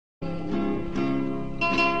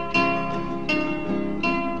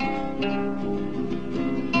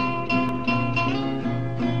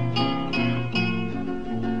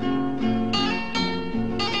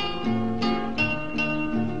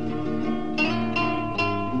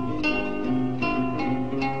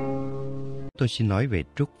tôi xin nói về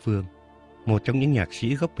Trúc Phương, một trong những nhạc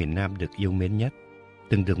sĩ gốc miền Nam được yêu mến nhất,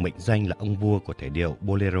 từng được mệnh danh là ông vua của thể điệu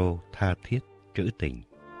bolero tha thiết, trữ tình.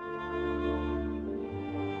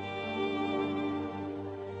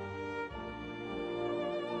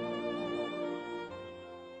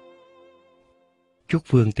 Trúc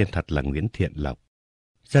Phương tên thật là Nguyễn Thiện Lộc,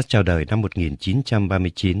 ra chào đời năm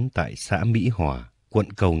 1939 tại xã Mỹ Hòa,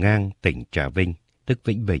 quận Cầu Ngang, tỉnh Trà Vinh, tức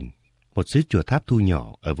Vĩnh Bình, một xứ chùa tháp thu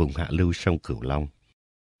nhỏ ở vùng hạ lưu sông Cửu Long.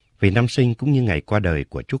 Về năm sinh cũng như ngày qua đời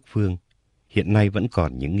của Trúc Phương, hiện nay vẫn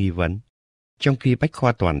còn những nghi vấn. Trong khi Bách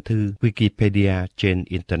khoa toàn thư Wikipedia trên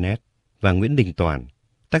Internet và Nguyễn Đình Toàn,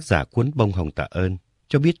 tác giả cuốn Bông Hồng Tạ Ơn,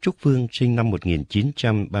 cho biết Trúc Phương sinh năm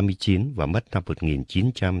 1939 và mất năm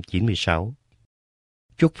 1996.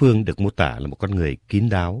 Trúc Phương được mô tả là một con người kín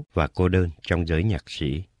đáo và cô đơn trong giới nhạc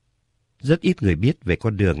sĩ. Rất ít người biết về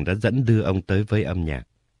con đường đã dẫn đưa ông tới với âm nhạc.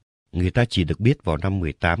 Người ta chỉ được biết vào năm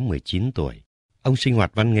 18-19 tuổi. Ông sinh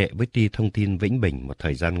hoạt văn nghệ với Ty Thông tin Vĩnh Bình một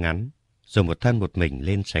thời gian ngắn, rồi một thân một mình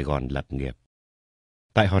lên Sài Gòn lập nghiệp.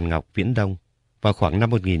 Tại Hòn Ngọc, Viễn Đông, vào khoảng năm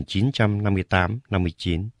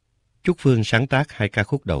 1958-59, Trúc Phương sáng tác 2 ca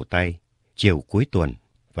khúc đầu tay, Chiều Cuối Tuần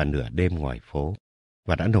và Nửa Đêm Ngoài Phố,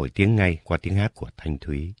 và đã nổi tiếng ngay qua tiếng hát của Thanh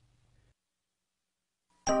Thúy.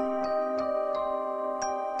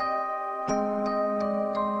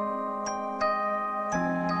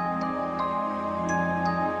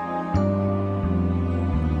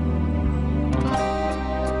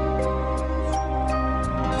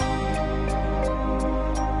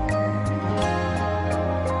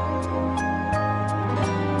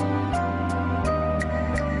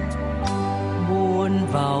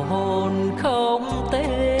 Vào hồn không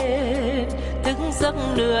tên, thức giấc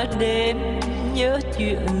nửa đêm nhớ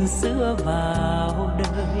chuyện xưa vào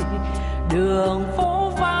đời. Đường phố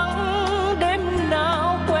vắng đêm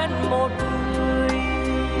nào quen một người,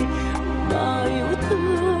 mà yêu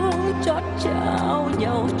thương chót trao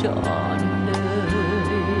nhau trọn đời.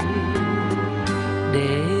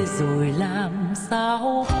 Để rồi làm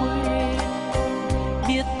sao quên,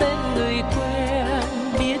 biết tên người quen,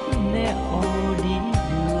 biết nẻo đi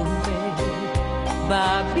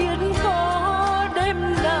và biết có đêm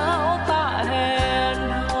nào ta hẹn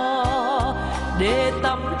hò để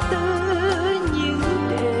tâm tư những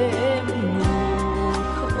đêm ngủ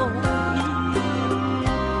không yên.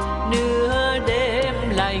 Nửa đêm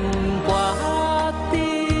lạnh quá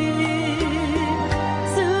tim,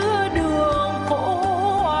 giữa đường phố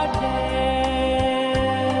hoa đèn,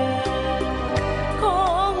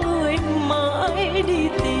 có người mãi đi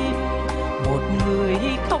tìm một người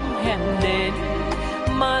không hẹn đến,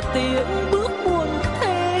 mà tiếng bước buồn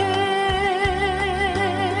thêm,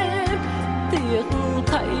 tiếc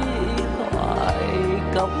thay thoại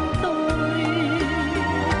cống tôi.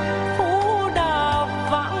 Phố đà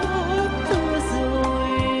vắng thưa rồi,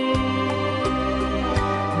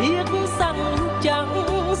 biết rằng chẳng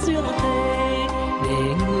duyên thề, để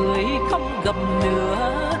người không gặp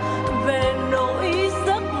nữa về nỗi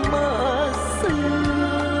giấc mơ xưa.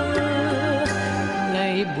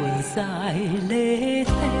 Ngày buồn dài lê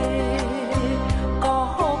thế,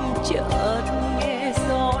 có hôm chợt nghe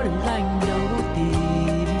gió lạnh đâu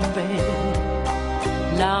tìm về,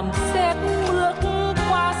 làm sét bước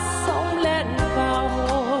qua sóng len vào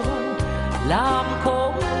hồn, làm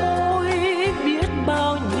khô môi biết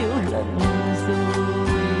bao nhiêu lần rồi.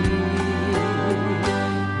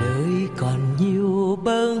 Đời còn nhiều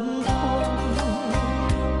bâng khuâng,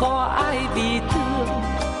 có ai vì thương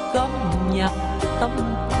góp nhặt tâm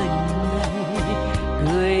tình này,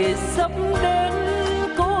 người sắp đến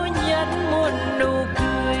cố nhắn muôn nụ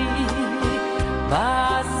cười,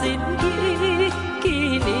 và xin ghi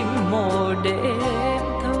kỷ niệm một đêm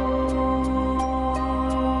thôi.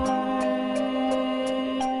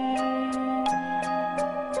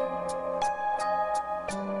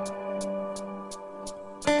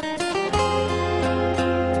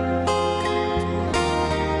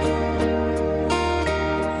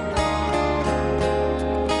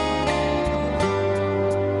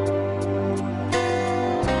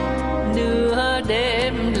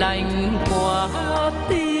 Lạnh quá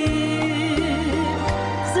tim,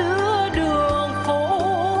 giữa đường phố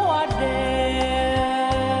hoa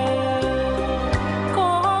đèn,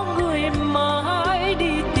 có người mãi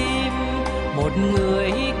đi tìm một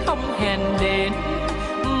người không hẹn đến,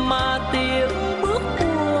 mà tiếng bước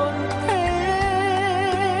buồn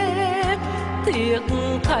thêm, tiếc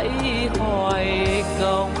thay hoài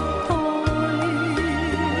công.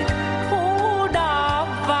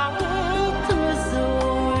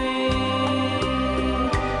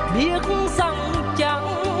 Biết rằng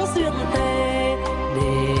chẳng duyên thề,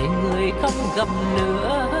 để người không gặp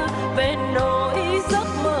nữa về nỗi giấc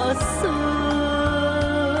mơ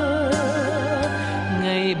xưa.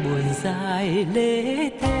 Ngày buồn dài lê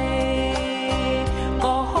thê,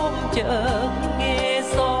 có hôm chợt nghe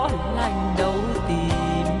gió lạnh đầu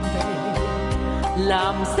tìm về,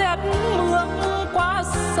 làm rét mướt qua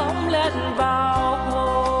sóng lên vào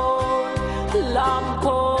hồn, làm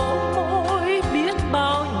khô môi biết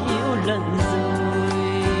bao nhiêu lần rồi.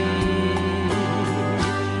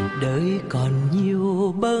 Đời còn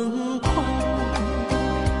nhiều bâng khuâng,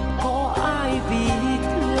 có ai vì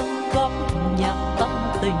thương góp nhạc tâm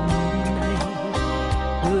tình này,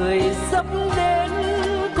 người sắp đến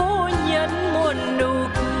cố nhân muôn nụ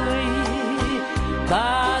cười,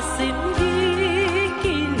 và xin ghi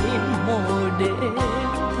kỷ niệm mồ đêm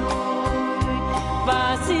thôi,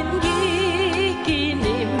 và xin ghi kỷ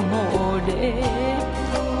niệm mồ đêm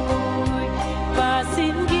thôi, và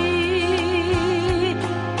xin ghi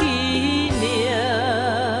kỷ niệm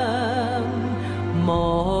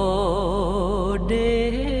mồ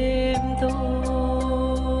đêm thôi.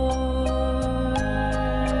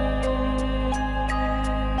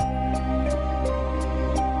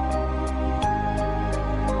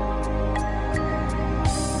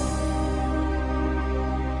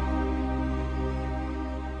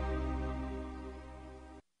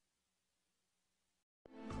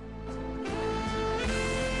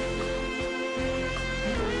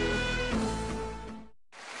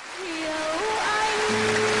 Hiểu anh,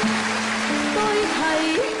 tôi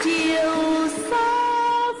thấy chiều xa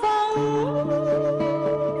vắng,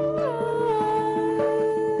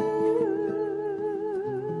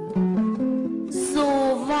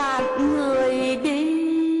 dù vạn người đi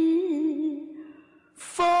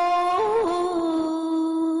phố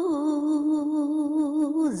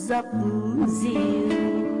dập dìu,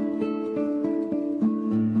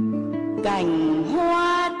 cành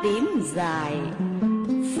hoa tím dài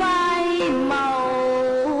phai màu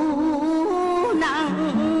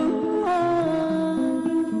nặng,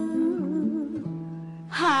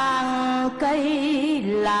 hàng cây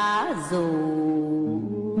lá rủ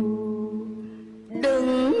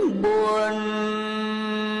đừng buồn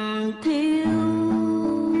thiếu.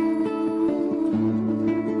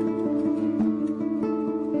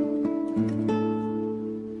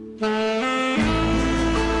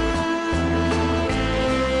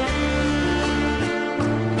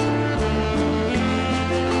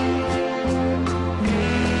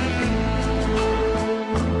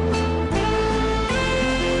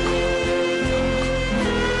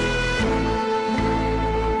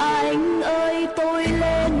 Anh ơi tôi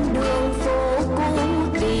lên đường phố cũ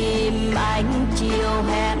tìm anh, chiều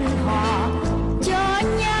hẹn hò cho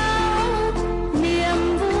nhau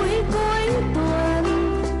niềm vui cuối tuần,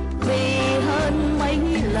 vì hơn mấy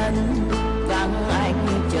lần vắng anh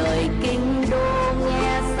trời kinh đô,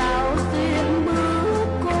 nghe sao duyên bước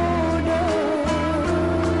cô đơn.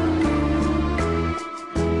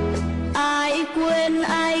 Ai quên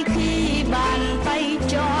ai khi bàn tay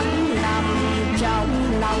trọn nằm trong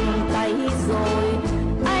lòng tay rồi.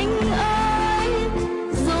 Anh ơi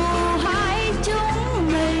dù hai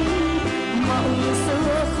chúng mình mộng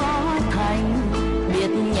xưa khó thành, biết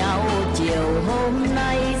nhau chiều hôm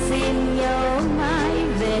nay xin nhớ mãi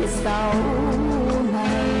về sau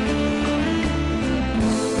này.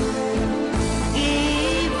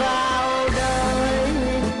 Ghi vào đời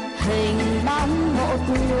hình bóng một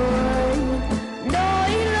người, đôi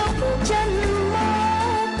lúc chân mơ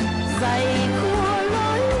dày khua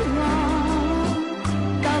lối nhỏ,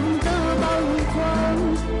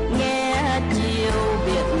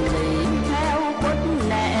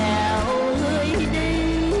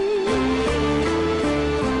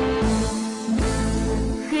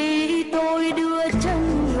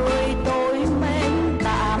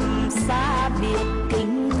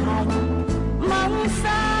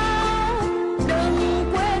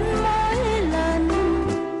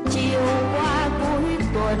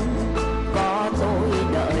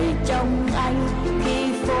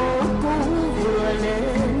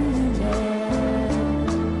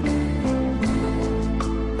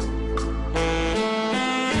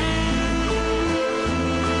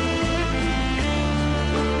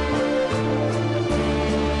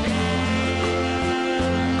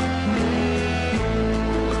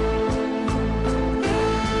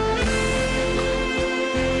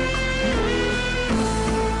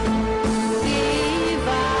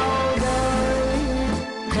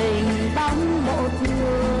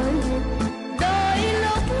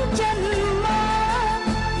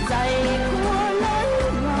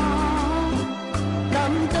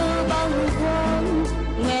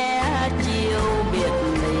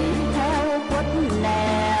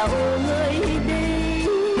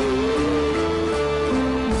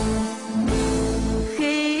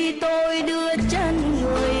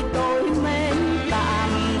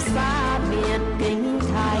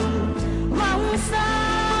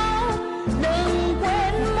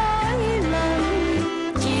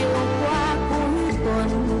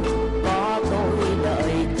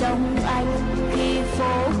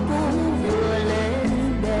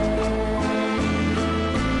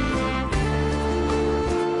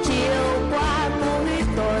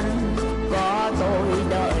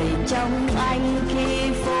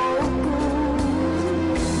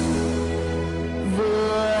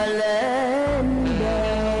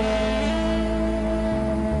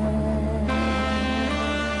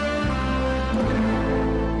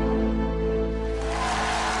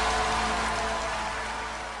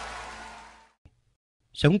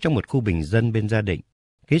 Sống trong một khu bình dân bên Gia Định,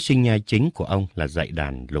 kế sinh nhai chính của ông là dạy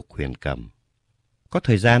đàn lục huyền cầm. Có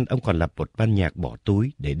thời gian ông còn lập một ban nhạc bỏ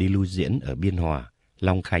túi để đi lưu diễn ở Biên Hòa,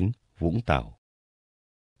 Long Khánh, Vũng Tàu.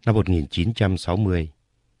 Năm 1960,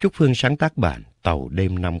 Trúc Phương sáng tác bản Tàu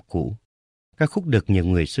Đêm Năm Cũ. Ca khúc được nhiều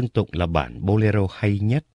người xưng tụng là bản bolero hay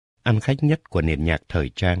nhất, ăn khách nhất của nền nhạc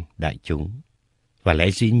thời trang đại chúng. Và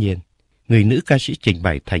lẽ dĩ nhiên, người nữ ca sĩ trình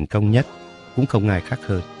bày thành công nhất cũng không ai khác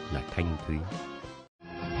hơn là Thanh Thúy.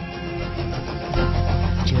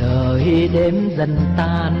 Trời đêm dần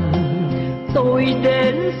tan, tôi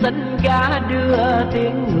đến sân ga đưa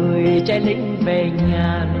tiếng người trai lính về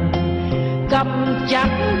nhà. Cầm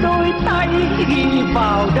chặt đôi tay ghi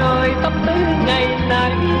vào đời tâm tư ngày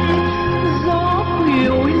nay. Gió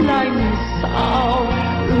khuya lạnh sao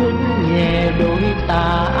ướt nhẹ đôi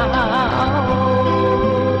tà áo.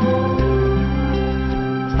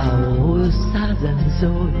 Tàu xa dần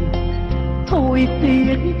rồi, thôi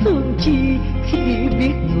tiếc thương chi khi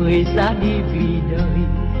biết người ra đi vì đời.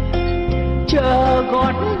 Chờ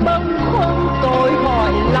gót bâng khuâng tôi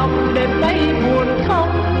hỏi lòng đêm nay buồn không,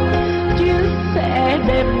 chia sẻ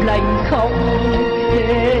đêm lạnh không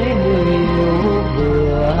để người yêu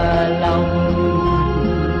vừa lòng.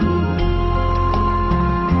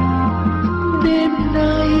 Đêm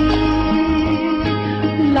nay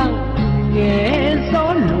lặng nghe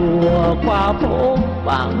gió lùa qua phố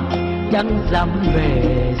vắng, chẳng dám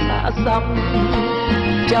về xa xăm.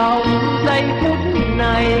 Trong giây phút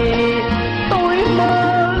này tôi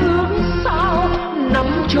mơ ước sao nắm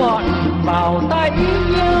trọn vào tay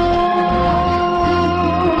nhau.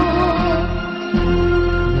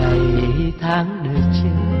 Ngày tháng đợi chờ,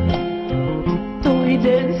 tôi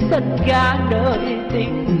đến sân ga đợi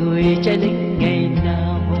tiếng người trai lính ngày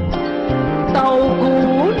nào. Tàu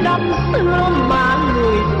cũ năm xưa mà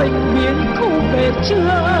người tình biến khu về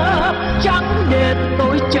chưa, chẳng để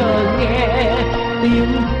tôi chờ nghe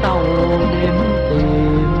tiếng tàu đêm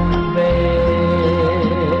tìm về.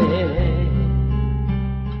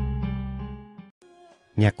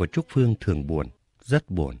 Nhạc của Trúc Phương thường buồn, rất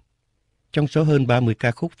buồn. Trong số hơn 30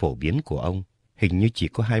 ca khúc phổ biến của ông, hình như chỉ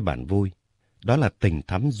có 2 bản vui. Đó là Tình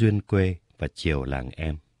Thắm Duyên Quê và Chiều Làng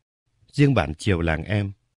Em. Riêng bản Chiều Làng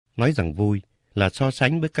Em nói rằng vui là so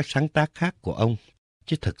sánh với các sáng tác khác của ông.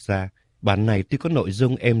 Chứ thực ra, bản này tuy có nội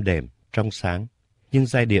dung êm đềm, trong sáng, nhưng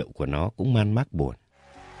giai điệu của nó cũng man mác buồn.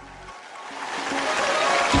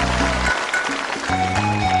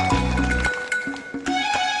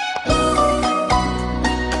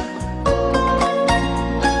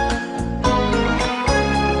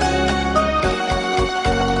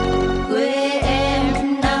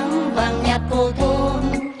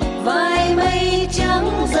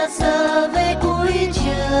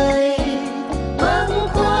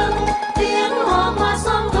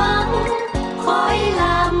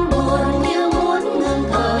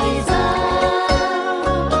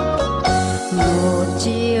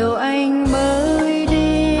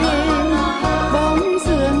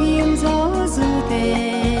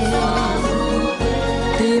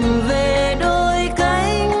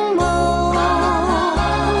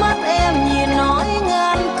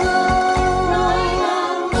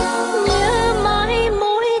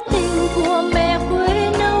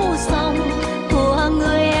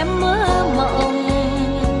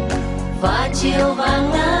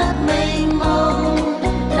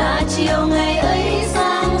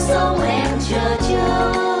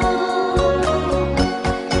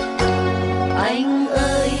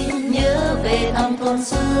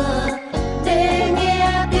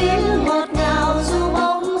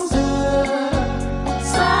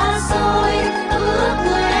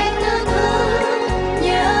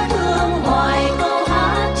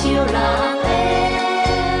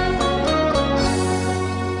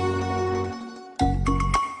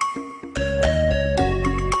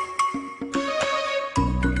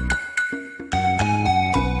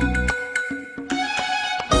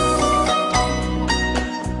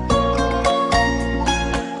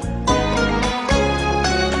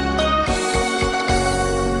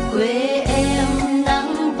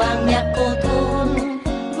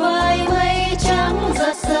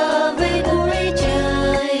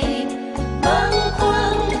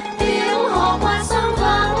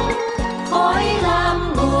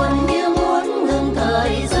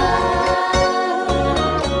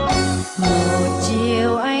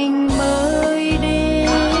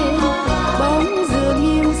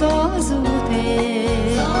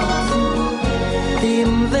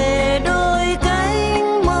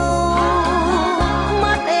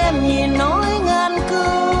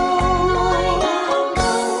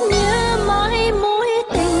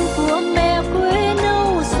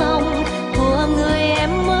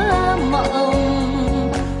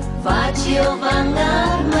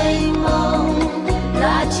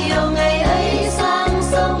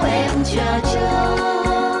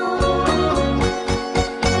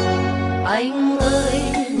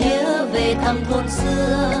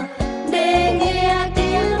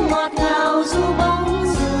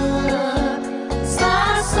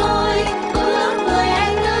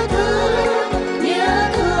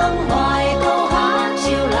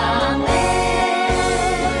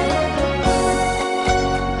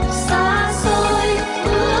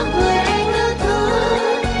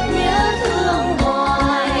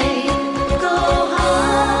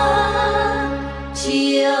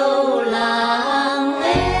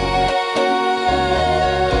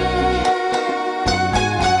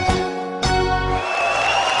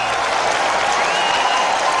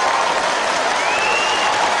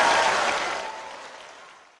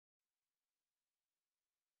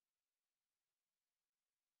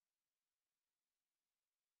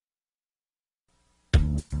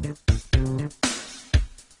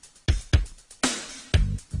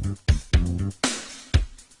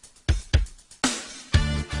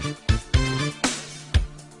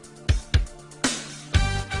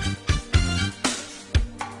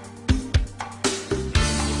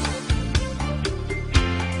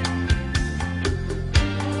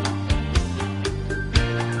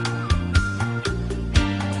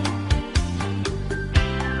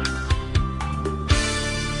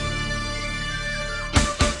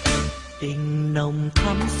 Tình nồng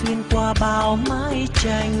thắm xuyên qua bao mái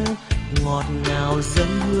tranh, ngọt ngào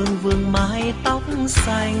dâng hương vương mái tóc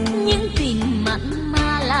xanh. Những tình mặn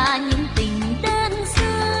mà là những tình đơn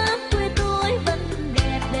sơ, quê tôi vẫn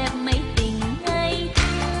đẹp đẹp mấy tình ngây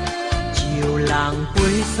thơ. Chiều làng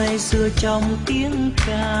quê say sưa trong tiếng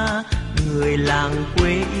ca, người làng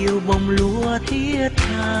quê yêu bông lúa thiết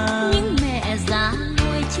tha. Những mẹ già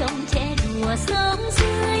nuôi trông trẻ đùa sớm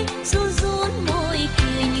rơi, ru run môi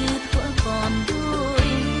cười như thuở còn đôi.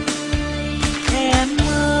 Em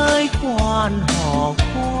ơi quan hò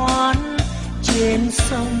khoan, trên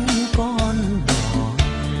sông con đò.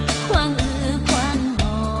 Khoan khoan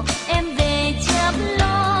hò, em về chăm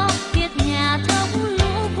lo, việc nhà thống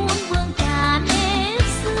lúa vuông vương cả nếp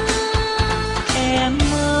xưa. Em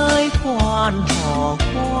ơi quan hò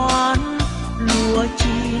khoan, lúa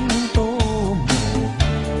chín tô mồ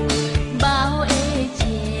hôi. Bao ê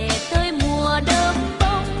chề tới mùa đơm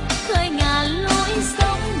bông, khơi ngàn lối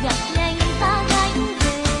sông gặp nhanh ta gánh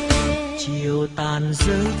về. Chiều tàn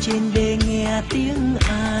rơi trên đê nghe tiếng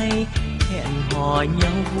ai, hẹn hò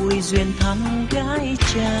nhau vui duyên thắm gái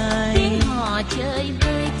trai. Tiếng hò chơi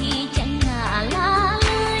vơi thì chẳng ngả lá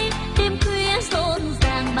lơi, đêm khuya rộn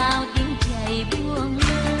ràng bao tiếng chảy buông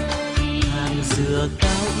lơi. Hàng dừa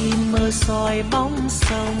cao in mơ soi bóng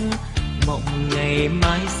sông, mộng ngày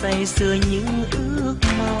mai say sưa những ước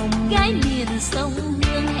mong. Gái miền sông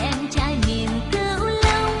hương hẹn trai miền Cửu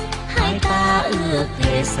Long, hai ta ước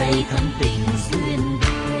thề xây thắm tình duyên đời.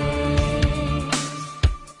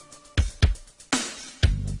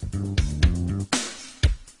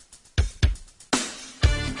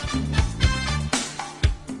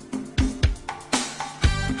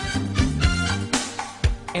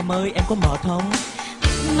 Em ơi em có mệt không?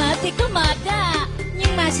 Mệt thì có mệt đó,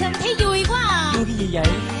 nhưng mà sao em thấy vui quá à. Vui cái gì vậy?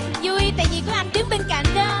 Vui tại vì có anh đứng bên cạnh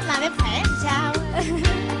đó, làm em khỏe làm sao.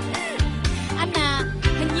 Anh à,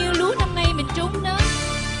 hình như lúa năm nay mình trúng đó.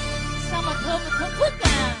 Sao mà thơm phức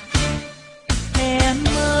à. Em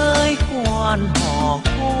ơi quan hò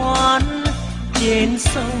khoan, trên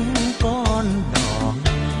sông con đò.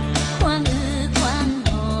 Khoan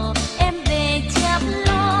hò, em về chăm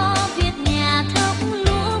lo, việc nhà thống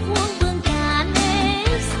lúa vuông vương cả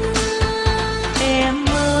nếp xưa. Em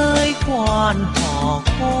ơi quan hò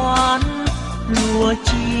khoan, lúa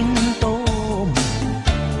chín tô mồ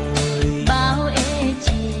hôi. Bao ê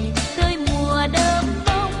chề tới mùa đơm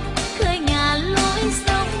bông, khơi ngàn lối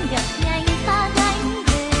sông gặp nhanh ta gánh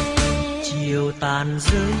về. Chiều tàn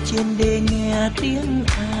rơi trên đê nghe tiếng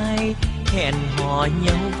ai, hẹn hò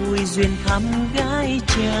nhau vui duyên thắm gái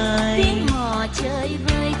trai. Tiếng hò chơi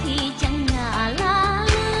vơi thì chẳng ngả lá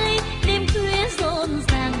lơi, đêm khuya rộn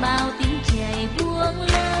ràng bao tiếng chảy buông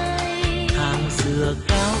lơi. Hàng dừa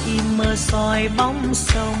cao im mơ soi bóng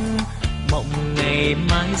sông, mộng ngày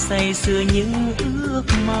mai say sưa những ước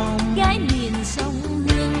mong. Gái miền sông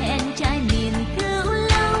hương hẹn trai miền Cửu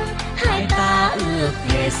Long, hai ta ước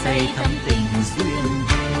thề xây thắm tình duyên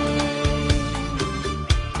đời.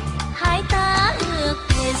 Hai ta ước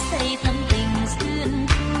thề xây thắm tình duyên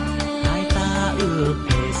đời. Hai ta ước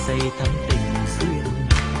thề xây thắm tình duyên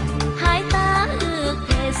đời. Hai ta ước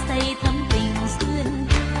thề xây thắm tình duyên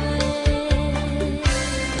đời.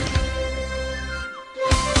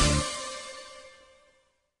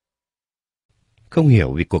 Không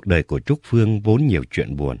hiểu vì cuộc đời của Trúc Phương vốn nhiều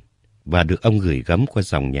chuyện buồn và được ông gửi gắm qua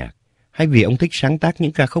dòng nhạc, hay vì ông thích sáng tác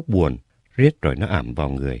những ca khúc buồn, riết rồi nó ảm vào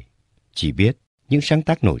người. Chỉ biết những sáng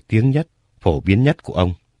tác nổi tiếng nhất, phổ biến nhất của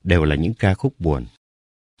ông đều là những ca khúc buồn.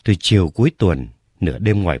 Từ chiều cuối tuần, nửa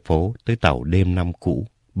đêm ngoài phố tới tàu đêm năm cũ,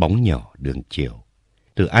 bóng nhỏ đường chiều.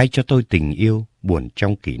 Từ ai cho tôi tình yêu, buồn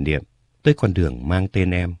trong kỷ niệm, tới con đường mang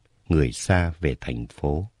tên em, người xa về thành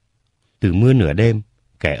phố. Từ mưa nửa đêm,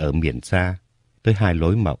 kẻ ở miền xa, tới hai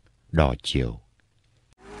lối mộng, đò chiều.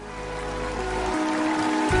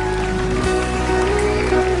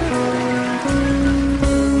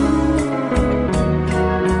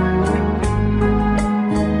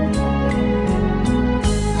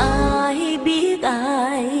 Ai biết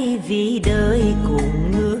ai vì đời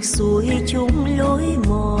cùng ngược xuôi chung lối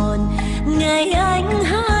mòn. Ngày anh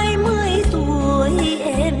 20 tuổi,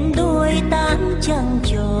 em đôi tám trăng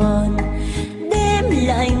tròn. Đêm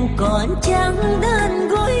lạnh còn trắng đơn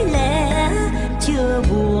gối lẻ, chưa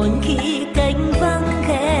buồn khi cánh vắng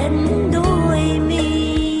khẽ đôi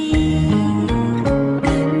mi.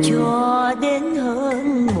 Cho đến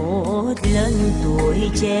hơn một lần tuổi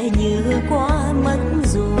trẻ như qua mất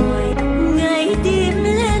rồi, ngày tim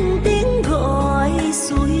lên tiếng gọi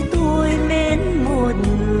suối tôi mến một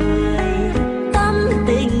người. Tâm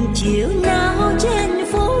tình chiều nào trên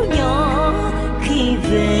phố nhỏ, khi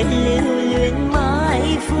về lưu luyến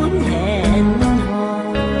mãi phút hẹn hò.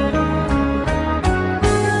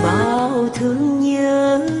 Bao thương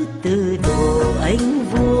nhớ từ độ anh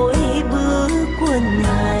vui bước quân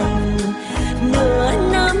hành, nửa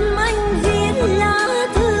năm anh viết lá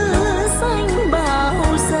thư xanh bảo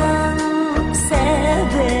rằng sẽ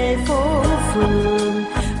về phố phường,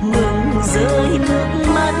 ngừng rơi nước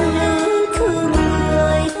mắt nữ thương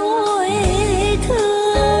người tôi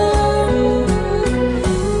thương.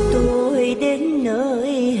 Tôi đến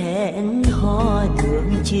nơi hẹn hò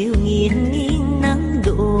đường chiều nghiêng nghiêng nắng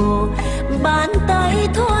đổ, bàn tay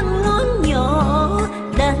thon ngón nhỏ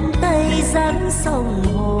đặt tay dáng sông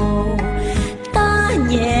hồ. Ta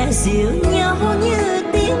nhẹ dịu nhau như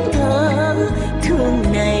tiếng thở, thương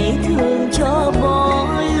này thương cho bỏ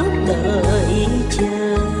lúc đợi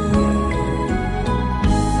chờ.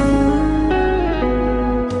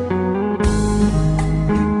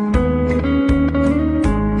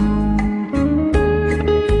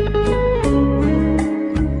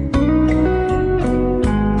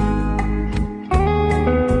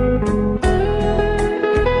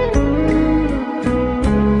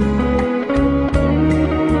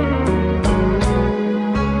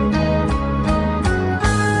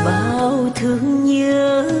 Bao thương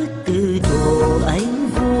nhớ từ độ anh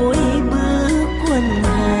vui bước quân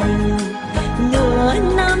hành, nửa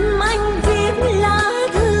năm anh viết lá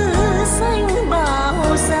thư xanh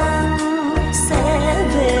bảo rằng sẽ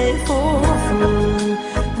về phố phường,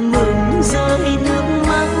 ngừng rơi nước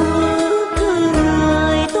mắt ước thương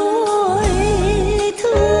người tôi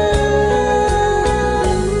thương.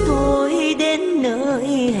 Tôi đến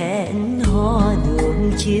nơi hẹn hò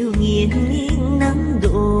đường chiều nghiêng nghiêng nắng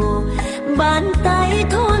đổ, bàn tay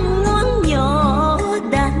thon ngón nhỏ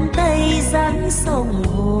đặt tay dáng sông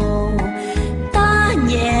hồ. Ta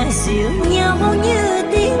nhẹ dịu nhau như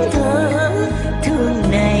tiếng thở,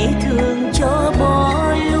 thương này thương cho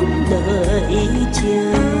bỏ lúc đợi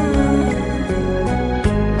chờ.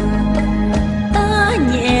 Ta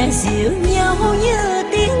nhẹ dịu nhau như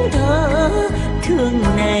tiếng thở, thương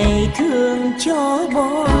này thương cho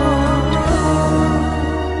bỏ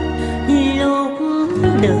lúc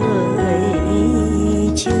đợi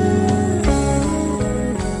chờ.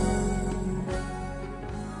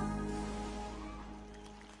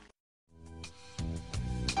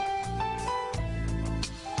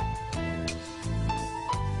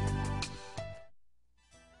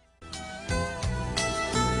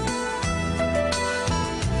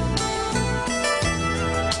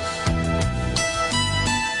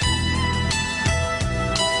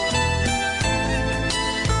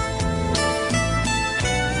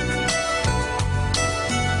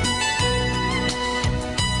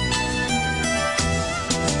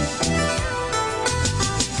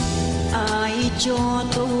 Cho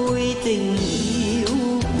tôi tình yêu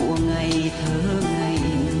của ngày thơ ngày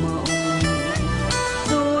mộng,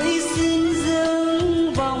 tôi xin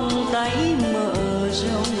dâng vòng tay mở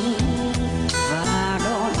rộng và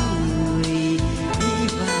đón người đi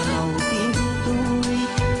vào tim tôi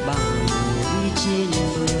bằng môi trên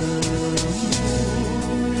bờ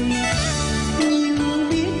môi. Nhưng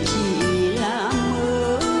biết chỉ là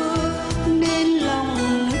mơ nên lòng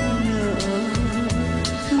nức nở,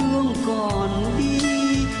 thương còn đi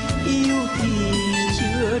yêu thì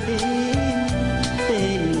chưa đến,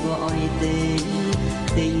 tên gọi tên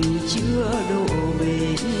tình chưa độ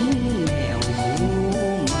bến nghèo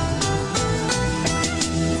mà.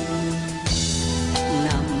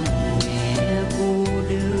 Nằm nghe cô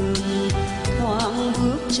đơn thoáng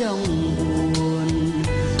bước trong buồn,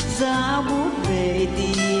 giá bút về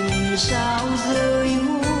tìm sao rơi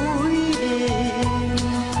hối đêm.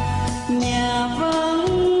 Nhà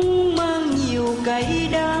vắng mang nhiều cay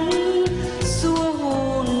đắng xua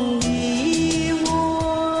hồn đi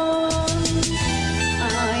muôn.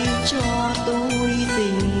 Ai cho tôi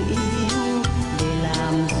tình yêu để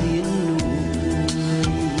làm duyên nụ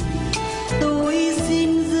cười, tôi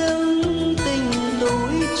xin dâng tình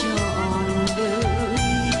tôi trọn đời.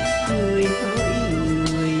 Người hỡi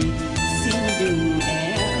người xin đừng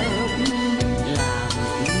e ấp, là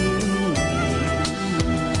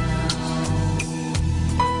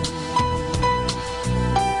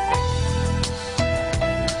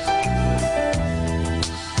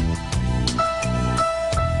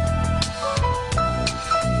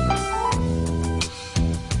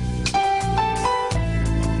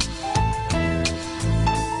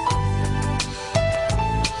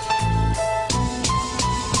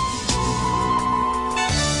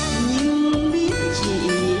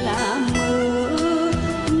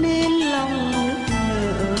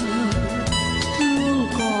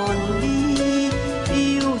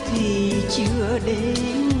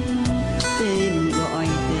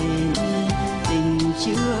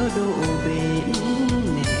chưa độ bến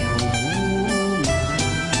nẻo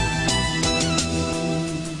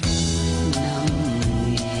nằm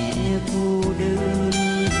nghe cô đơn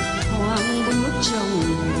thoáng bước trong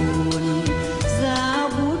buồn giá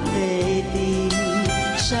bút để tìm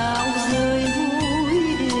sao rơi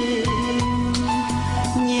vui đêm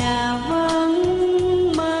nhà vắng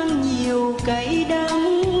mang nhiều cay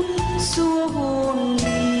đắng xua hồn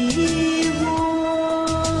ly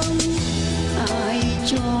buồn ai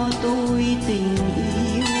cho tôi tình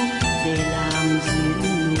yêu để làm duyên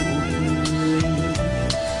nụ cười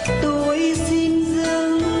tôi xin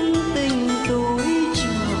dâng tình tôi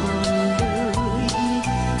trọn đời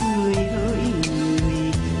người hỡi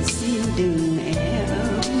người xin đừng é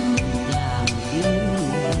ấm làm tiếng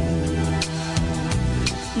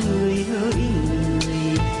người hỡi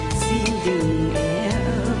người xin đừng é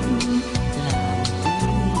ấm làm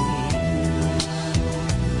tiếng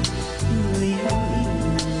người hỡi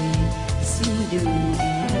người xin đừng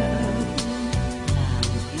é ấm làm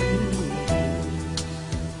tiếng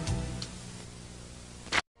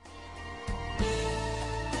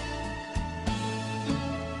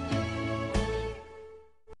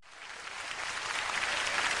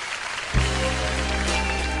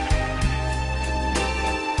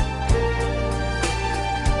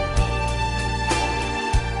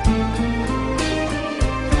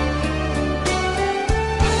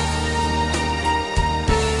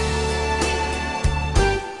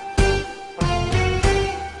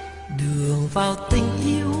đường vào tình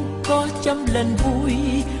yêu có trăm lần vui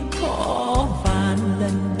có vạn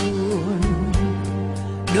lần buồn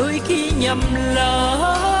đôi khi nhầm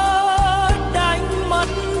lỡ đánh mất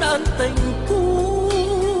ân tình cũ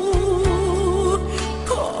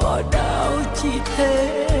có đau chỉ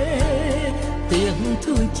thế tiếng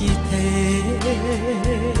thương chỉ thế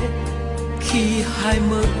khi hai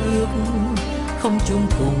mơ ước không chung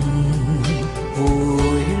cùng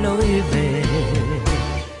vùi lối về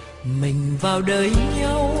mình vào đời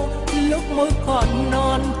nhau lúc môi còn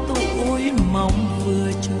non tuổi mong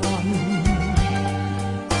vừa tròn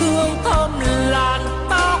hương thơm làn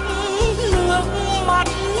tóc nước mắt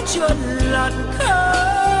chưa lần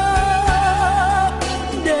khóc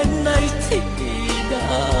đến nay thì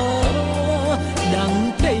đã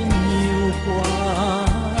đắng cay nhiều quá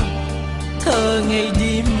thơ ngày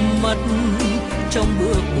đi mất trong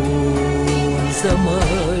bữa buồn giờ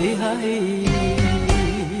mới hay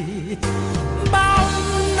bao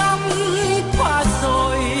năm qua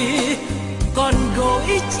rồi còn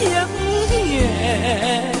gối chiếc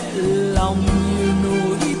nhẹ lòng như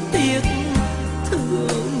nỗi tiếc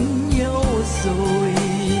thương nhau rồi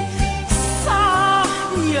xa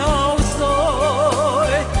nhau rồi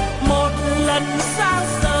một lần sang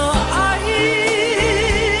giờ ấy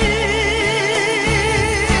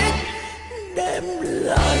đêm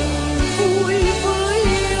lạnh vui với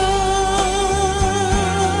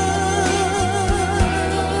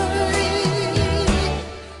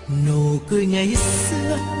nụ cười ngày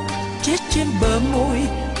xưa chết trên bờ môi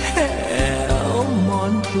héo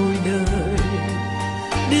mòn tuổi đời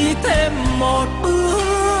đi thêm một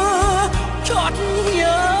bước chót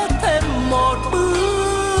nhớ thêm một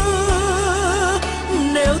bước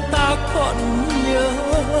nếu ta còn nhớ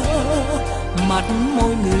mặt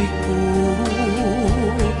môi người cũ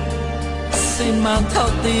xin mang theo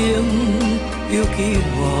tiếng yêu khi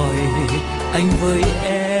gọi anh với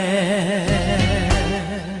em.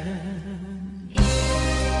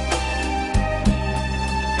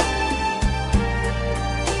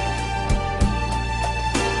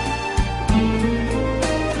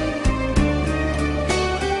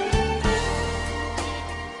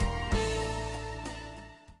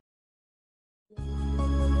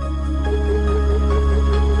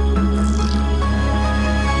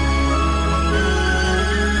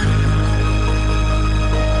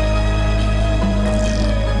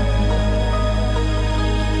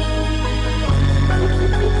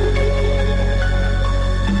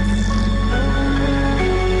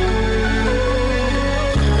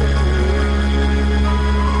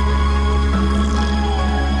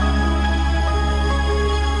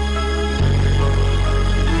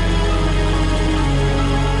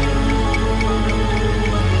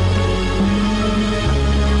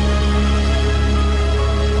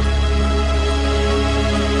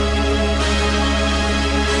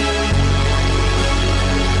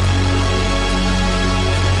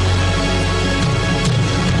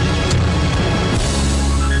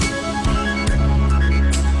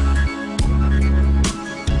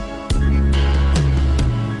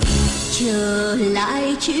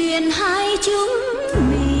 chuyện hai chúng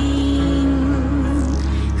mình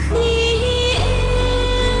khi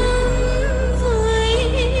em với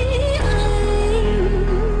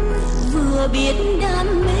biết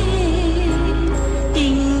đam mê,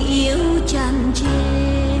 tình yêu tràn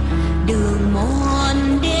trề, đường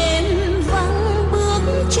mòn đêm vắng bước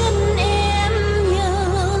chân em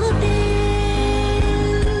nhớ tên.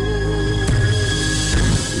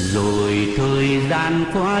 Rồi thời gian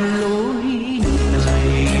qua lối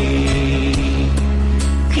này,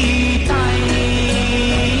 khi tay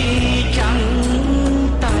trắng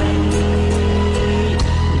tay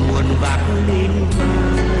buồn vác lên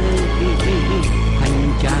vai,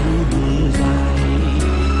 hành trang đường dài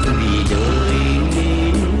vì đời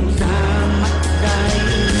nên ra mắt đai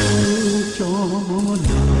cho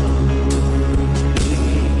đời.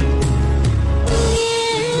 Nghe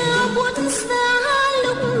buốt giá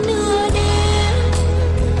lúc nửa đêm,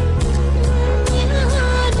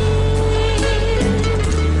 nhớ đêm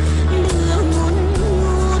lửa ngút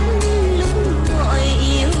ngút lúc gọi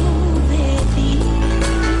yêu về tim.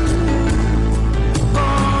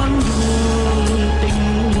 Con đường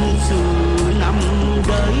tình sự nằm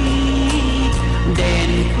đấy, đèn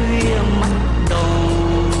khuya mắt đầu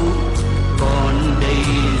còn đầy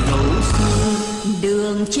dấu xưa.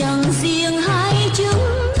 Đường chẳng riêng hai chúng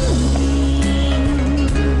mình,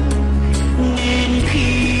 Nên khi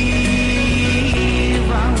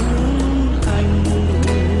vắng anh,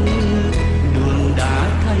 đường đã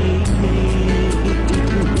thay đổi,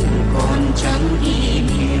 còn chẳng kỷ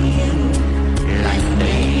niệm lạnh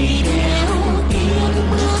đầy theo tiếng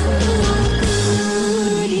bước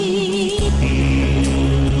cứ đi.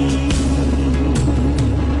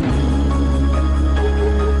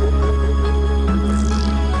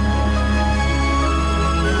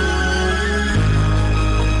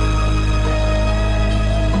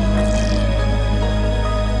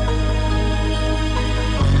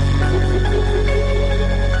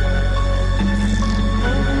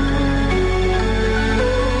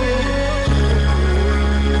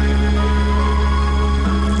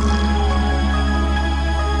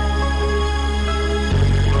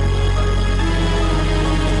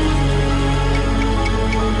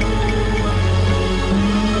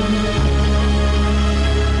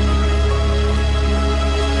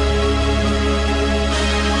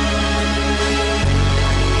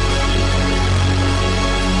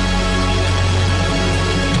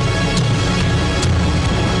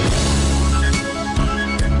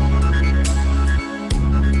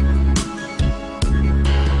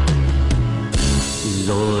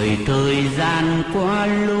 rồi thời gian qua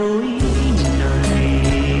lối này,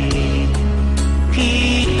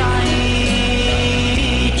 khi tay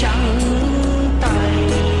trắng tay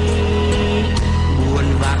buồn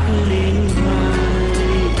vác lên vai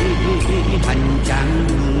hành trang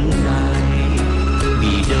dài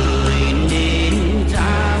vì đời nên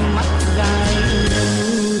ra mắt gái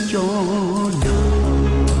cho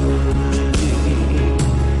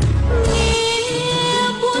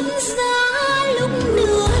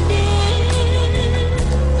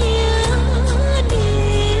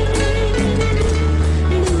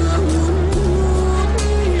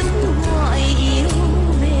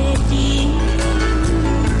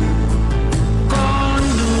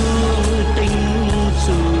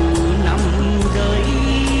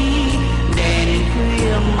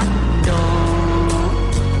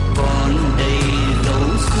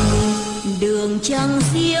chẳng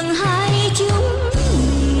riêng hai chúng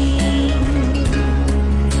mình,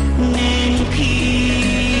 nên khi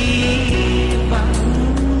vắng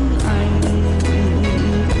anh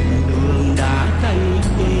đường đã thay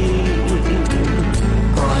đổi,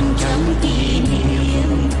 còn chẳng kỷ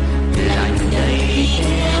niệm lạnh đầy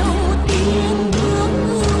theo tiếng bước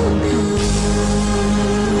thương.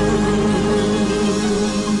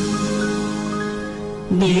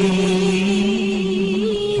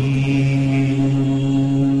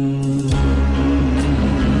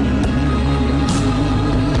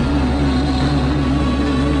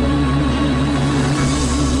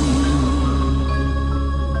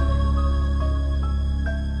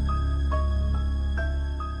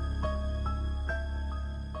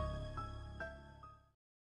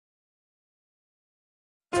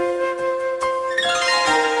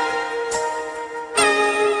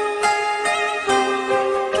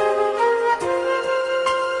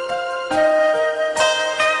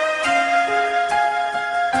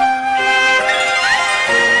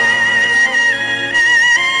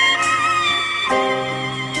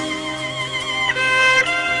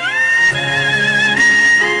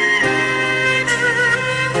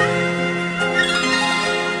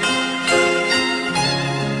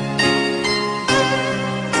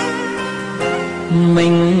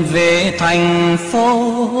 mình về thành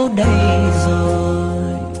phố đây rồi,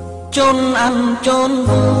 chốn ăn chốn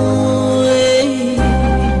vui,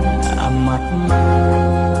 mặt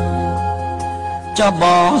cho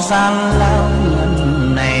bỏ gian lao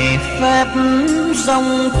ngần này phép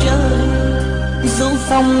rong chơi, dấu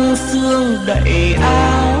phong sương đầy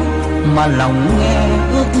áo mà lòng nghe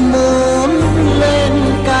ước muốn lên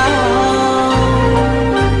cao.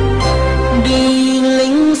 Đi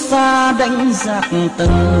lính xa đánh giặc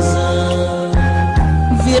từng giờ,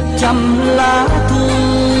 viết trăm lá thư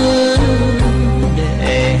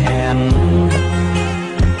để hẹn,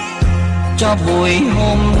 cho buổi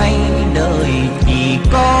hôm nay đời chỉ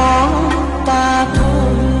có ta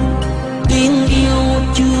thôi. Tiếng yêu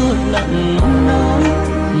chưa lẫn nói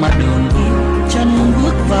mà đường yêu chân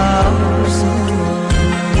bước vào rồi.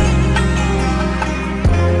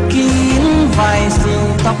 Kín vài sợi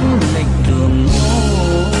tóc lệch đường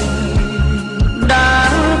ngôi, đã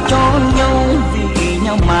cho nhau vì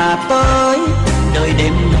nhau mà tới. Đời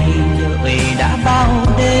đêm nay đợi đã bao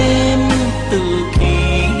đêm, từ khi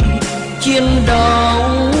chiến đấu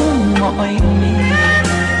mọi miền.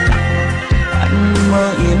 Anh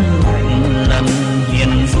mơ yên lặng lần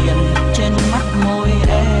hiền diện trên mắt môi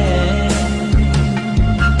em.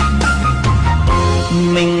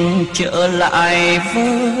 Mình trở lại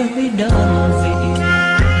với đơn vị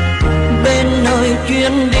bên nơi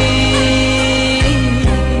chuyến đi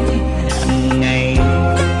hẹn ngày.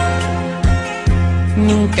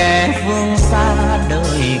 Nhưng kẻ phương xa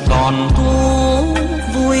đời còn thú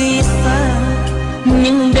vui xa,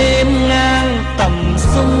 những đêm ngang tầm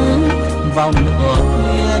súng vào nửa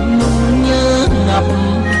khuya nhung nhớ ngập.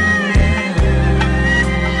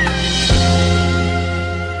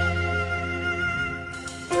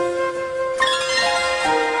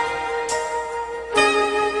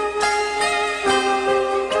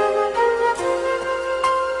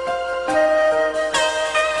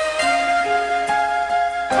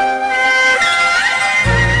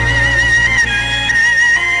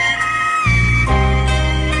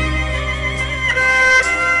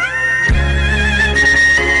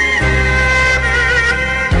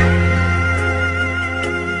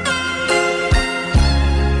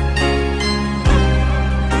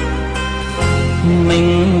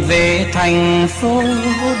 Thành phố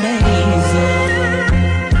đây giờ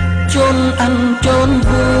chốn ăn chốn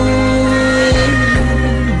vui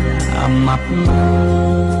mặt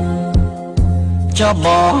cho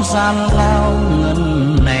bỏ gian lao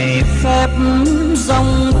ngần này phép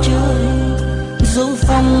rong chơi, dấu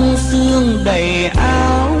phong sương đầy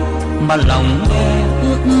áo mà lòng nghe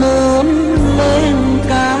ước muốn lên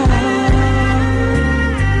cao.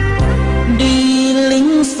 Đi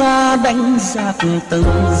lính xa đánh giặc từng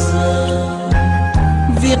giờ,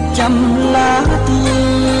 viết trăm lá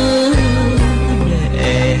thư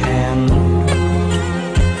để hẹn,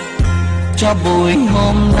 cho buổi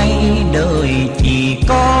hôm nay đời chỉ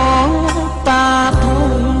có ta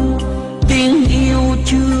thôi. Tiếng yêu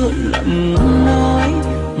chưa lẫn nói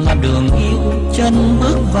mà đường yêu chân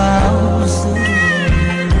bước vào rồi.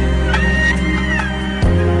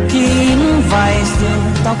 Kín vài sợi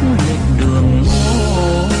tóc lệch đường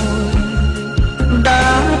ngôi,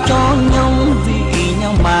 đã cho nhau vì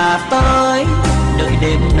nhau mà tới. Đợi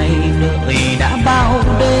đêm nay đợi đã bao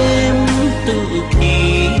đêm, từ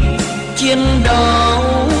khi chiến đấu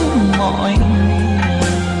mọi miền.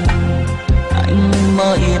 Anh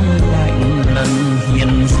mơ yên lạnh lần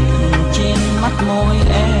hiền diện trên mắt môi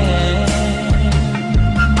em.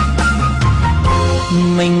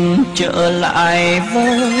 Mình trở lại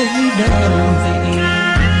với đơn vị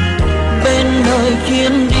bên nơi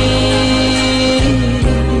chuyến đi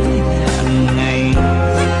hẹn ngày.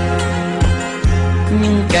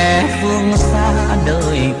 Nhưng kẻ phương xa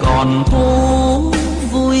đời còn thú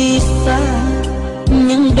vui xa,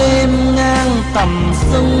 những đêm ngang tầm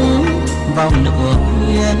sông vào nửa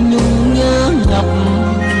khuya nhung nhớ ngập.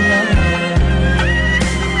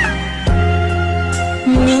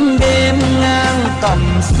 Những đêm ngang tầm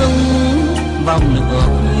sông vào nửa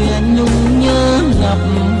khuya nhung nhớ ngập.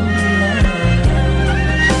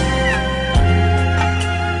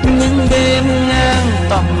 Những đêm ngang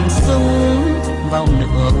tầm sông vào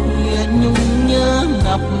nửa khuya nhung nhớ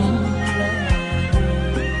ngập.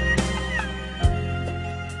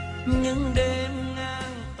 Những đêm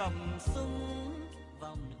ngang tầm sông vào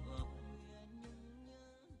nửa khuya nhung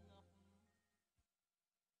nhớ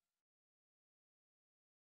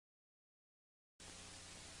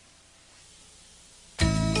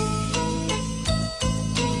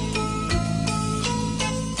ngập.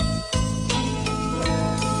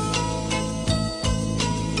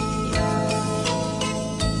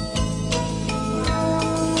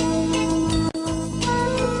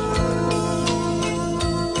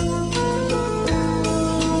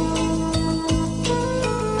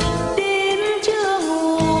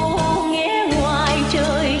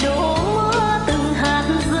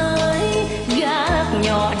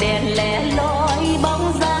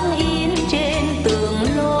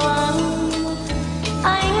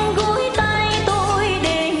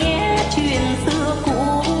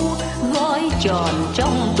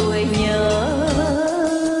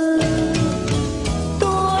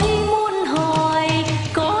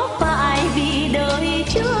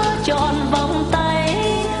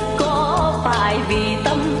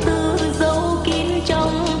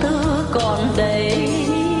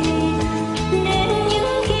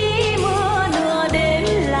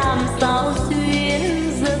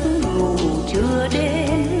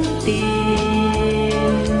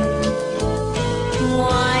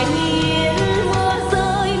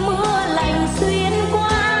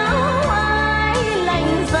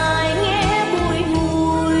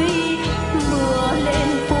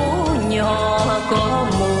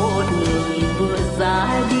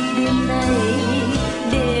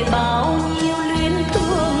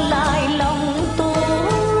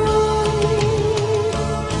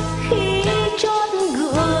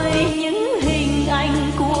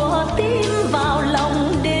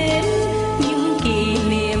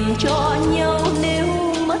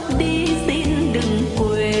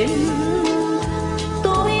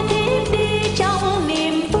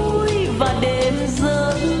 và đêm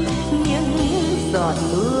rớt những giọt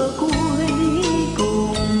mưa cuối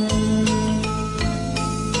cùng.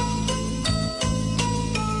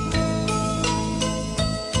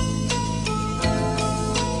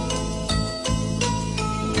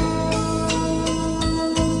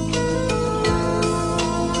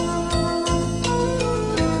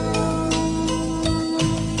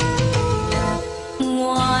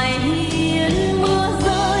 Ngoài hiên mưa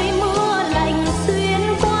rơi, mưa lạnh xuyên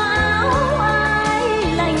qua áo ai,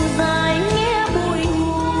 lạnh dài nghe bùi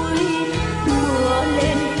ngùi. Mưa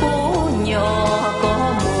lên phố nhỏ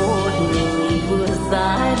có một người vừa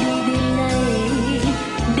ra đi bên này,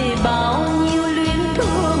 để bao nhiêu luyến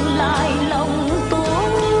thương lại lòng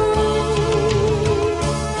tôi.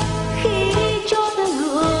 Khi chót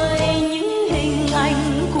gửi những hình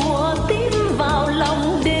ảnh của tim vào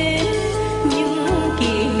lòng đêm, những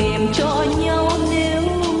kỷ niệm cho nhau nếu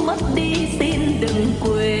mất đi xin đừng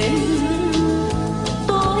quên.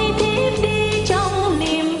 Tôi thiếp đi trong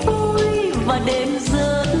niềm vui và đêm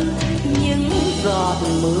rớt những giọt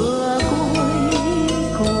mưa cuối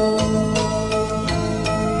cùng.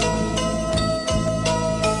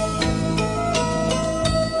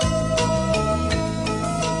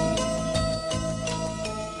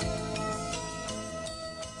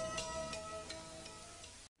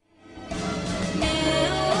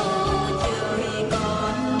 Trời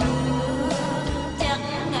còn mưa chắc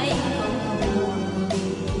ngày không buồn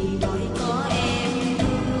vì đôi có em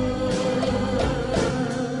thương.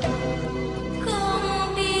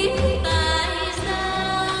 Không biết tại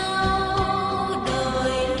sao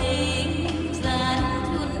đời linh gian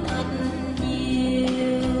thương thật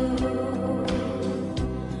nhiều,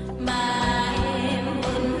 mà em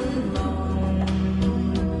vẫn mong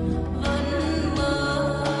vẫn mơ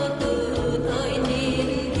từ thời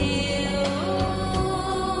niên thiếu.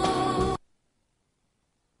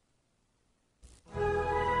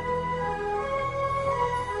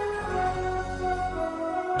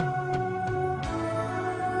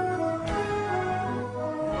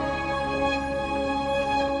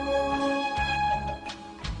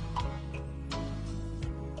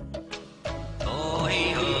 Tôi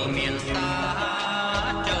ở miền xa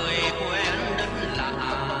trời quen đất lạ,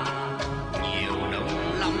 nhiều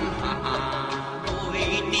đông lắm hạ tôi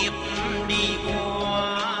tiếp đi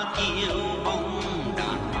qua chiều bóng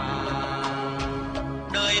đàn vàng.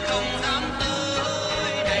 Đời không dám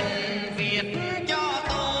tới đành viết cho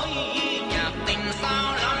tôi nhạc tình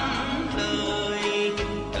sao lắm lời.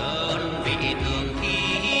 Đơn vị thường khi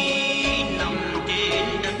nằm trên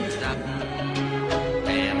đất giặc,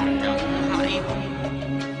 em trong hãi hùng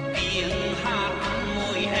tiếng hát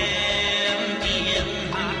môi em,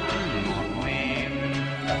 tiếng hát ngọt mềm.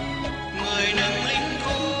 Người đừng lính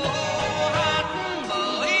khô hát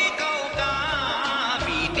bởi câu ca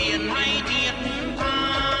vì tiền hay thiết tha.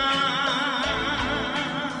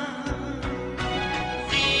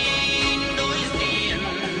 Xin đối diện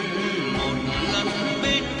một lần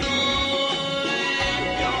bên tôi,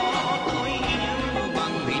 cho tôi yêu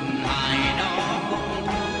bằng hình hài đó không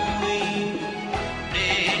thôi.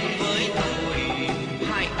 Đến với tôi,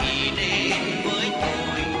 hãy đi đến với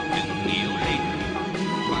tôi, đừng nhiều lính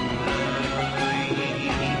bằng lời.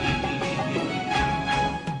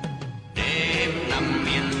 Đêm nằm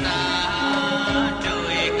miền xa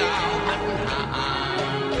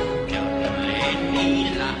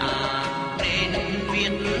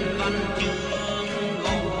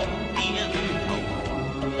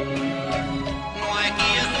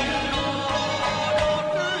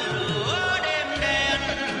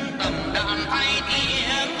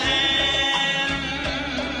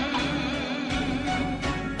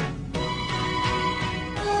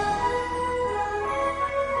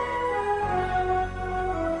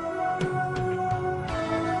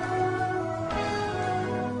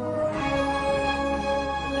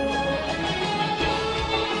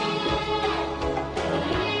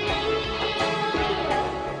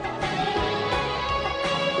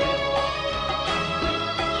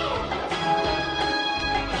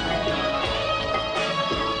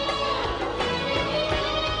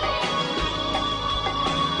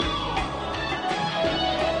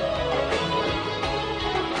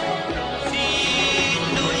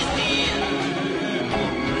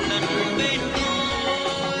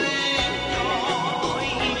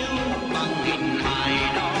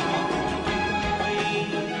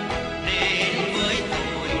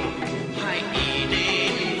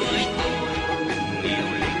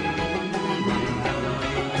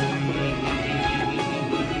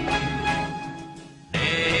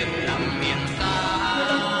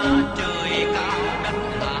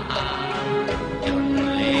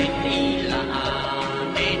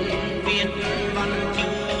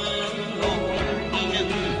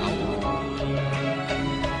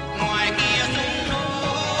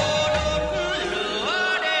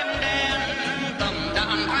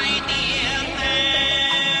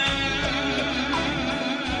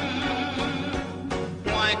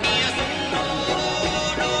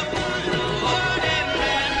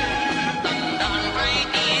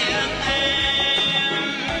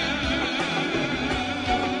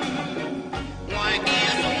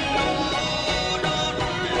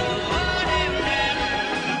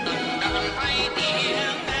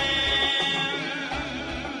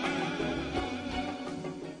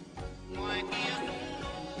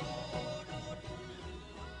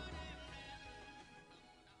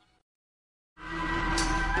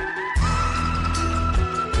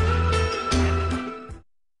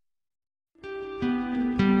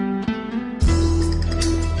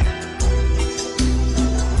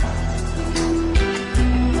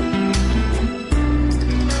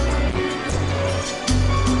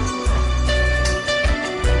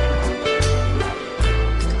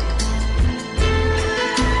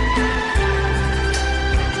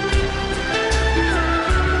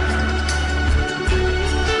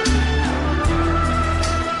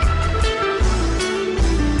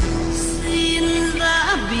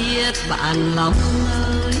bạn lòng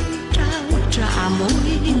ơi, trao trả mỗi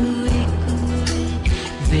người cười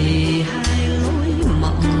vì hai lối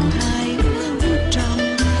mộng hai hướng trong.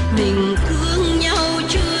 Mình thương nhau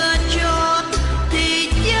chưa chót thì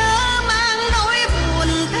chớ mang nỗi buồn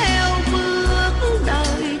theo bước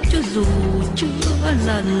đời, cho dù chưa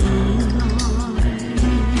lần nói.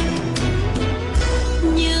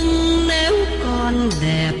 Nhưng nếu còn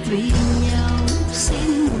đẹp vì nhau,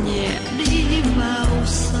 xin nhẹ đi vào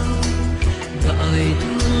sâu, gợi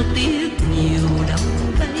thương tiếc nhiều đau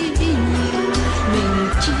bấy nhiêu. Mình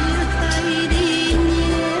chia tay đi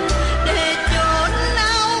nhé, để chốn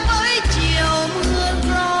nào với chiều mưa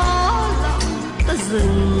gió lòng, ta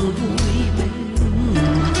dừng vui bên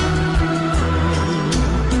nhau.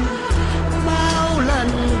 Bao lần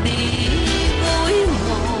đi gối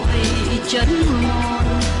mỏi chân mòn,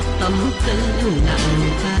 tâm tư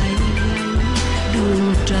nặng vai gánh,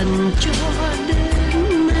 đường trần cho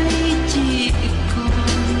đến nay chỉ còn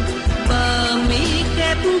bờ mi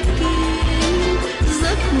khép kín.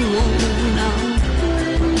 Giấc ngủ nào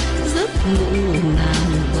quên, giấc ngủ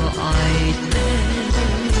nào gọi tên.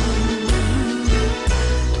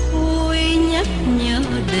 Thôi nhắc nhớ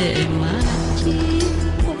để mà chi,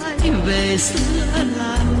 quay về xưa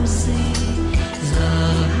làm gì.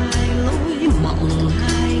 Giờ hai lối mộng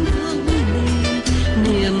hai hướng đi,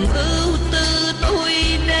 niềm ưu tư tôi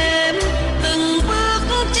đêm từng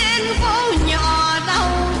bước trên phố nhỏ đau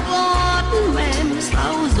gót mềm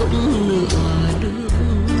sao dụng nửa đường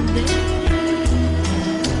đêm.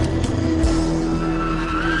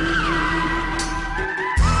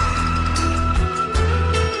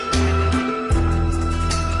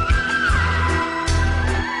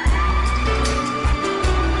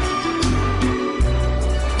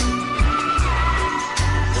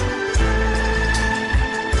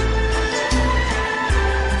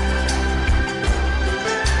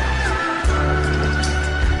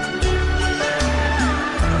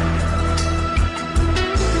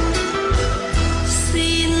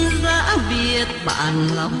 Bạn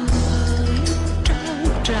lòng ơi,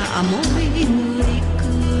 trao trả mỗi người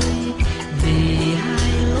cười vì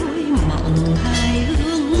hai lối mộng hai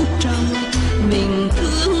hướng trong. Mình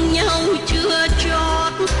thương nhau chưa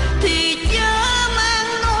chót thì chớ mang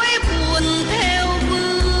nỗi buồn theo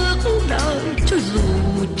bước đời, cho dù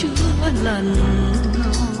chưa lần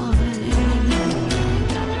nói.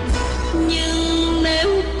 Nhưng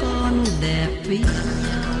nếu còn đẹp vì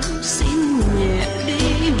nhau, xin nhẹ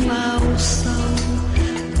đi vào sâu,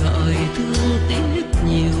 gợi thương tiếc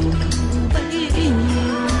nhiều bấy nhiêu.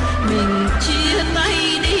 Mình chia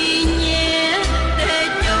tay đi nhé, để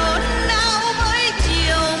chốn nào với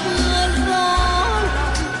chiều mưa gió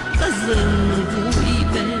lòng, ta dừng vui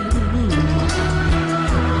bên nhau.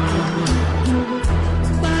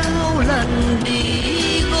 Bao lần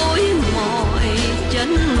đi gối mỏi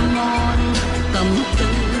chân mòn, tâm tư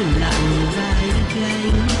nặng vai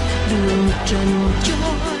gánh, đường trần cho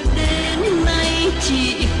đến nay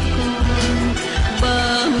chỉ còn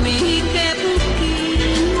bờ mi khép kín.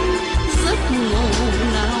 Giấc ngủ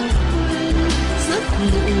nào quên, giấc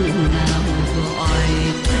ngủ nào gọi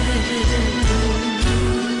tên.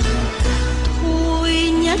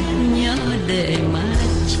 Thôi nhắc nhớ để mà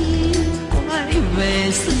chi, quay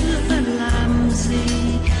về xưa làm gì.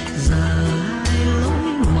 Giờ hai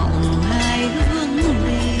lối mộng hai hướng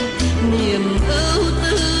đi, niềm ưu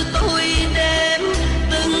tư tôi đêm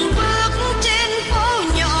từng bước trên phố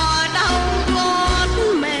nhỏ đau gót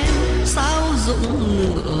mềm sao dụng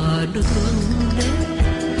nửa đường đêm.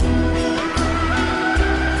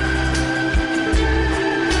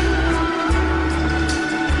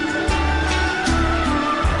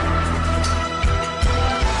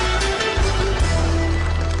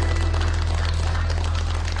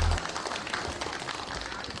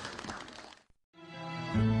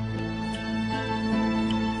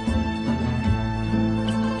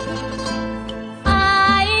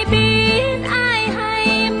 Ai biết ai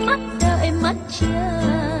hay mắt đợi mắt chờ,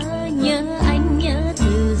 nhớ anh nhớ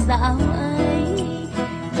từ dạo ấy.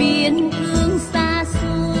 Biên cương xa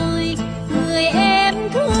xôi, người em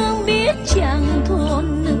thương biết chẳng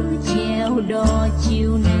thôn nữ trèo đò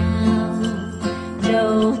chiều nào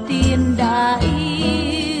đầu tiên đã yêu.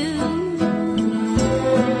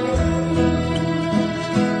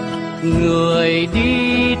 Người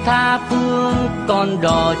đi tha phương, con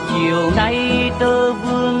đò chiều nay tơ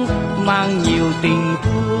vương, mang nhiều tình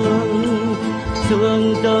thương.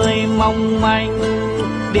 Sương rơi mong manh,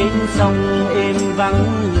 bên sông êm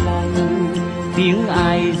vắng lành, tiếng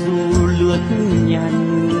ai du lướt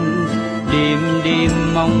nhanh. Đêm đêm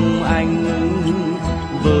mong anh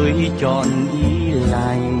với trọn ý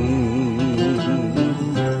lành.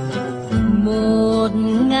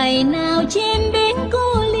 ngày nào trên bến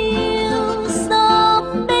cô liêu,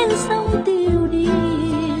 sớm bên sông tiêu điêu,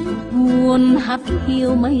 buồn hắt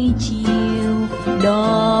hiu mây chiều,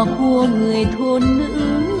 đò của người thôn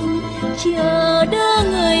nữ chờ đỡ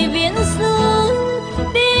người viễn xứ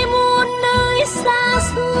đi muôn nơi xa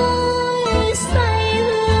xôi, say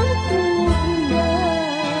hướng cuộc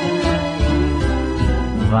đời.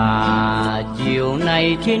 Và chiều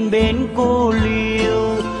nay trên bến cô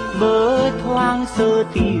liêu, bờ thoáng sơ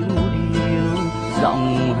tiêu điều,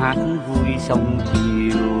 giọng hát vui sông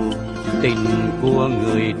chiều, tình của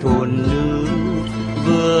người thôn nữ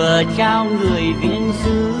vừa trao người viễn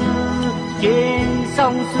xứ. Trên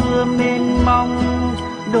sông xưa mênh mông,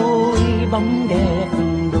 đôi bóng đẹp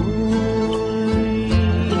đôi.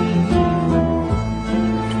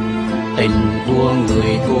 Tình của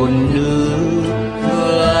người thôn nữ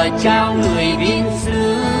vừa trao người viễn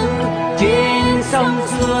xứ. Trên sông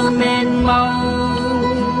xưa mênh mông,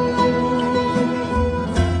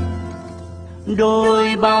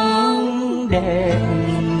 đôi bóng đẹp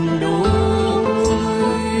đôi.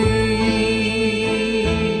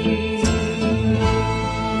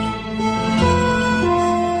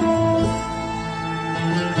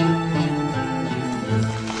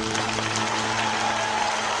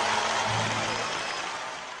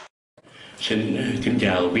 Xin kính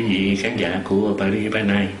chào quý vị khán giả của Paris by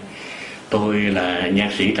Night. Tôi là nhạc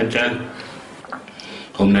sĩ Thanh Sơn.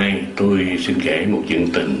 Hôm nay tôi xin kể một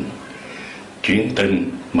chuyện tình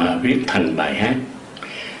mà viết thành bài hát.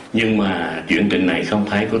 Nhưng mà chuyện tình này không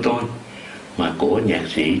phải của tôi, mà của nhạc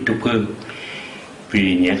sĩ Trúc Phương.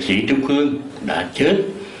 Vì nhạc sĩ Trúc Phương đã chết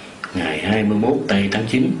ngày 21 tây tháng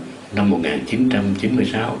 9 năm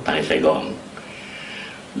 1996 tại Sài Gòn.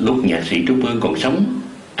 Lúc nhạc sĩ Trúc Phương còn sống,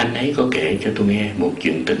 anh ấy có kể cho tôi nghe một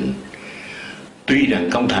chuyện tình tuy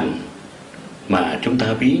rằng không thành, mà chúng ta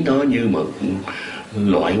ví nó như một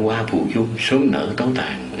loại hoa phù dung sớm nở tối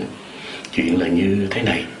tàn. Chuyện là như thế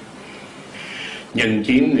này. Nhân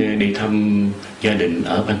chuyến đi thăm gia đình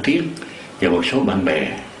ở Phan Thiết và một số bạn bè.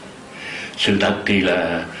 Sự thật thì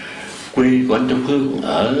là quê của anh Trúc Phương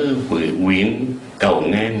ở huyện Cầu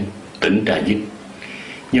Ngang, tỉnh Trà Vinh.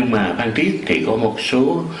 Nhưng mà Phan Thiết thì có một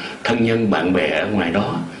số thân nhân bạn bè ở ngoài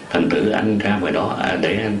đó, thành thử anh ra ngoài đó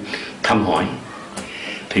để anh thăm hỏi.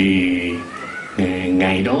 Thì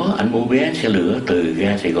ngày đó anh mua vé xe lửa từ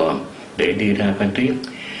ga Sài Gòn để đi ra Phan Thiết.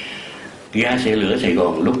 Ga xe lửa Sài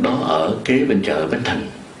Gòn lúc đó ở kế bên chợ Bến Thành.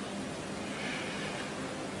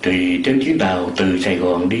 Thì trên chuyến tàu từ Sài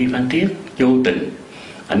Gòn đi Phan Thiết, vô tình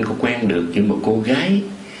anh có quen được với một cô gái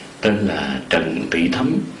tên là Trần Thị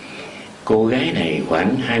Thắm. Cô gái này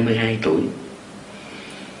khoảng 22 tuổi.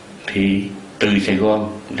 Thì từ Sài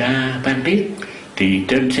Gòn ra Phan Thiết thì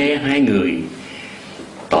trên xe hai người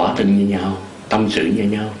tỏ tình với nhau, tâm sự với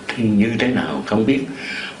nhau thì như thế nào không biết,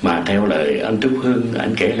 mà theo lời anh Trúc Hương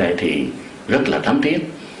anh kể lại thì rất là thắm thiết.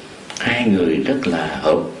 Hai người rất là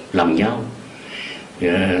hợp lòng nhau.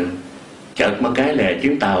 Chợt một cái là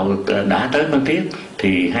chuyến tàu đã tới Phan Thiết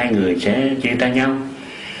thì hai người sẽ chia tay nhau.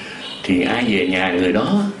 Thì ai về nhà người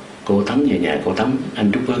đó, cô Thắm về nhà cô Thắm,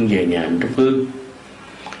 anh Trúc Phương về nhà anh Trúc Phương.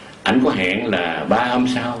 Anh có hẹn là 3 hôm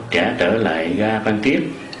sau sẽ trở lại ga Phan Thiết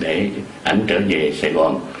để anh trở về Sài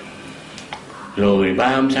Gòn. Rồi 3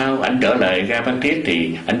 hôm sau anh trở lại ga Phan Thiết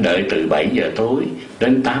thì anh đợi từ 7 giờ tối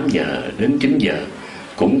đến 8 giờ đến 9 giờ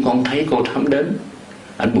cũng không thấy cô Thắm đến.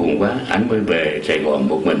 Anh buồn quá, anh mới về Sài Gòn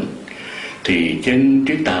một mình. Thì trên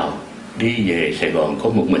chuyến tàu đi về Sài Gòn có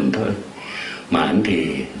một mình thôi, mà anh thì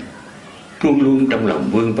luôn luôn trong lòng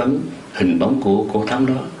vương vấn hình bóng của cô Thắm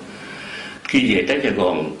đó. Khi về tới Sài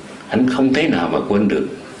Gòn, anh không thể nào mà quên được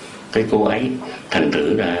cái cô ấy. Thành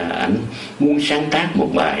thử ra anh muốn sáng tác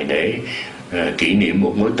một bài để kỷ niệm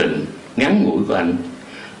một mối tình ngắn ngủi của anh.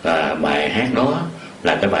 Và bài hát đó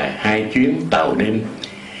là cái bài Hai chuyến tàu đêm.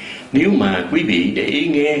 Nếu mà quý vị để ý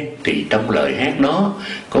nghe thì trong lời hát đó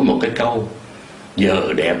có một cái câu: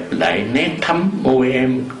 giờ đẹp lại nét thắm môi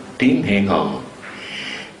em tiếng hẹn hò.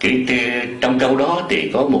 Trong câu đó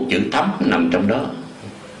thì có một chữ thắm nằm trong đó.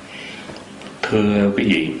 Thưa quý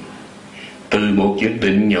vị, từ một chuyện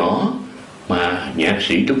tình nhỏ mà nhạc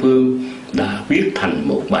sĩ Trúc Phương đã viết thành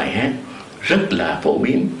một bài hát rất là phổ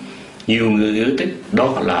biến. Nhiều người ưa thích,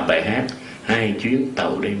 đó là bài hát Hai chuyến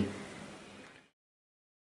tàu đêm.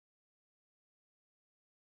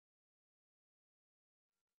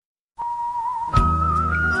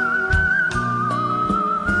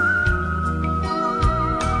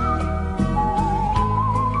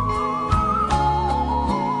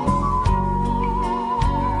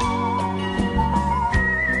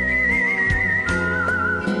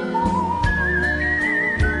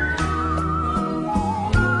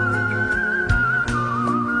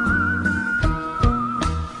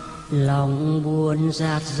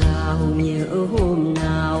 rạt rào nhớ hôm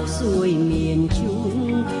nào xuôi miền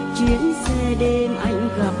Trung, chuyến xe đêm anh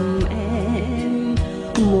gặp em.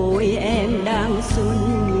 Môi em đang xuân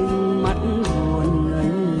nhưng mắt buồn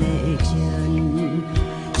ngân lệ trần.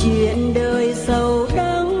 Chuyện đời sầu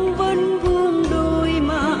đắng vẫn vương đôi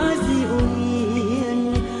má dịu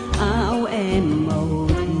hiền, áo em màu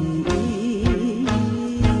thủy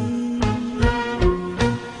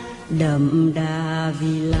đậm đà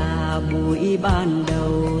vì là buổi ban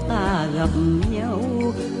đầu ta gặp nhau,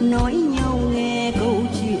 nói nhau nghe câu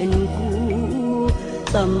chuyện cũ,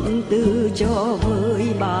 tâm tư cho vơi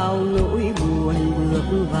bao nỗi buồn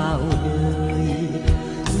bước vào đời.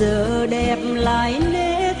 Giờ đẹp lại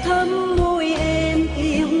nét thắm môi em,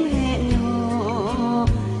 tiếng hẹn hò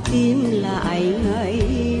tìm lại ngày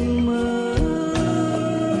mơ.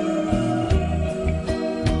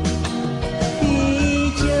 Khi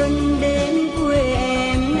chân đến quê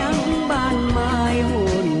em nắng ban mai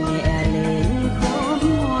hồn nhẹ lên khóm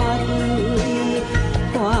hoa tươi,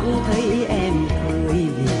 thoáng thấy em cười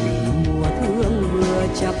vì mùa thương vừa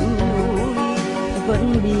chắp nối.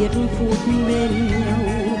 Vẫn biết phút bên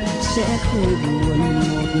nhau sẽ khơi buồn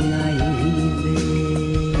một ngày về.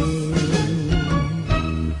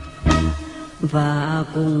 Và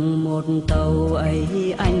cùng một tàu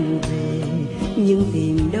ấy anh về, nhưng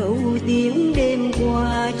tìm đâu tiếng đêm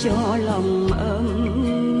qua cho lòng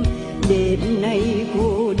ấm. Đêm nay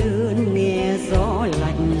cô đơn nghe gió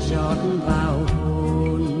lạnh rót vào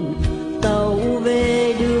hồn. Tàu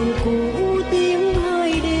về đường cũ tiếng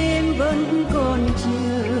hai đêm vẫn còn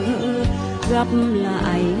chờ gặp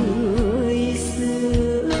lại người xưa.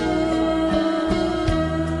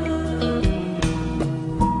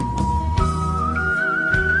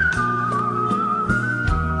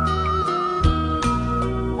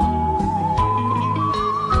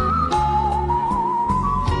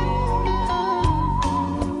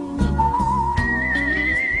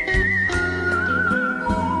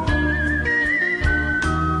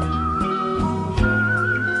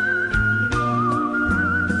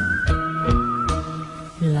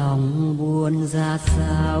 Lòng buồn ra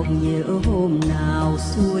sao nhớ hôm nào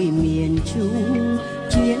xuôi miền Trung,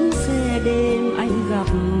 chuyến xe đêm anh gặp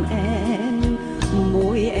em.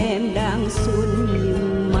 Môi em đang xuân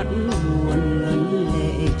nhưng mắt buồn ngấn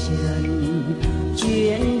lệ trần.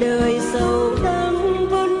 Chuyện đời sầu đắng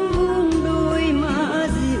vẫn vương đôi má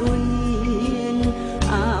dịu hiền,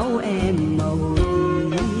 áo em màu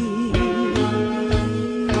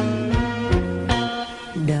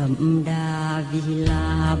đậm đà vì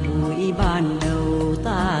là buổi ban đầu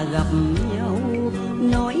ta gặp nhau,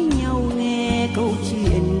 nói nhau nghe câu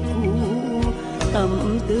chuyện cũ,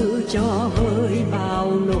 tâm tư cho vơi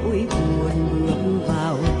bao nỗi buồn bước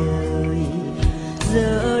vào đời.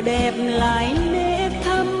 Giờ đẹp lại nét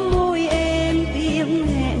thắm môi em, tiếng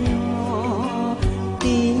hẹn hò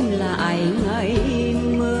tìm lại ngày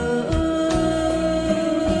mơ.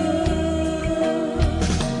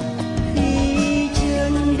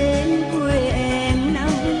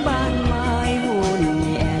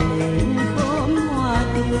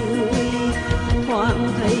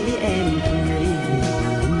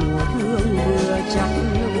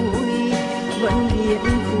 Vẫn biết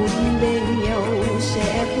phút bên nhau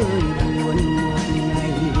sẽ khơi buồn một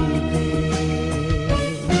ngày về.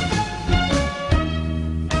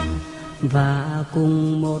 Và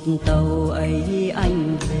cùng một tàu ấy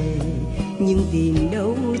anh về, nhưng tìm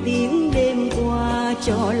đâu tiếng đêm qua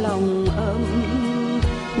cho lòng ấm.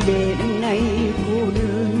 Đêm nay cô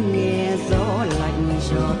đơn nghe gió lạnh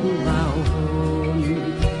rót vào hồn.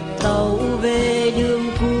 Tàu về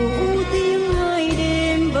đường cũ tiếng hai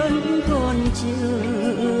đêm vẫn còn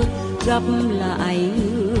chờ gặp lại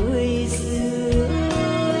người xưa.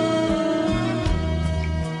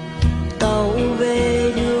 Tàu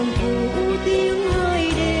về đường cũ tiếng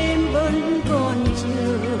hai đêm vẫn còn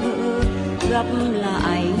chờ gặp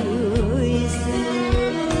lại người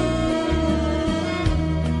xưa.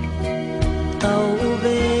 Tàu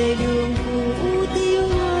về đường cũ tiếng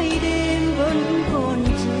hai đêm vẫn còn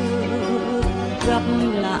chờ gặp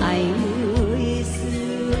lại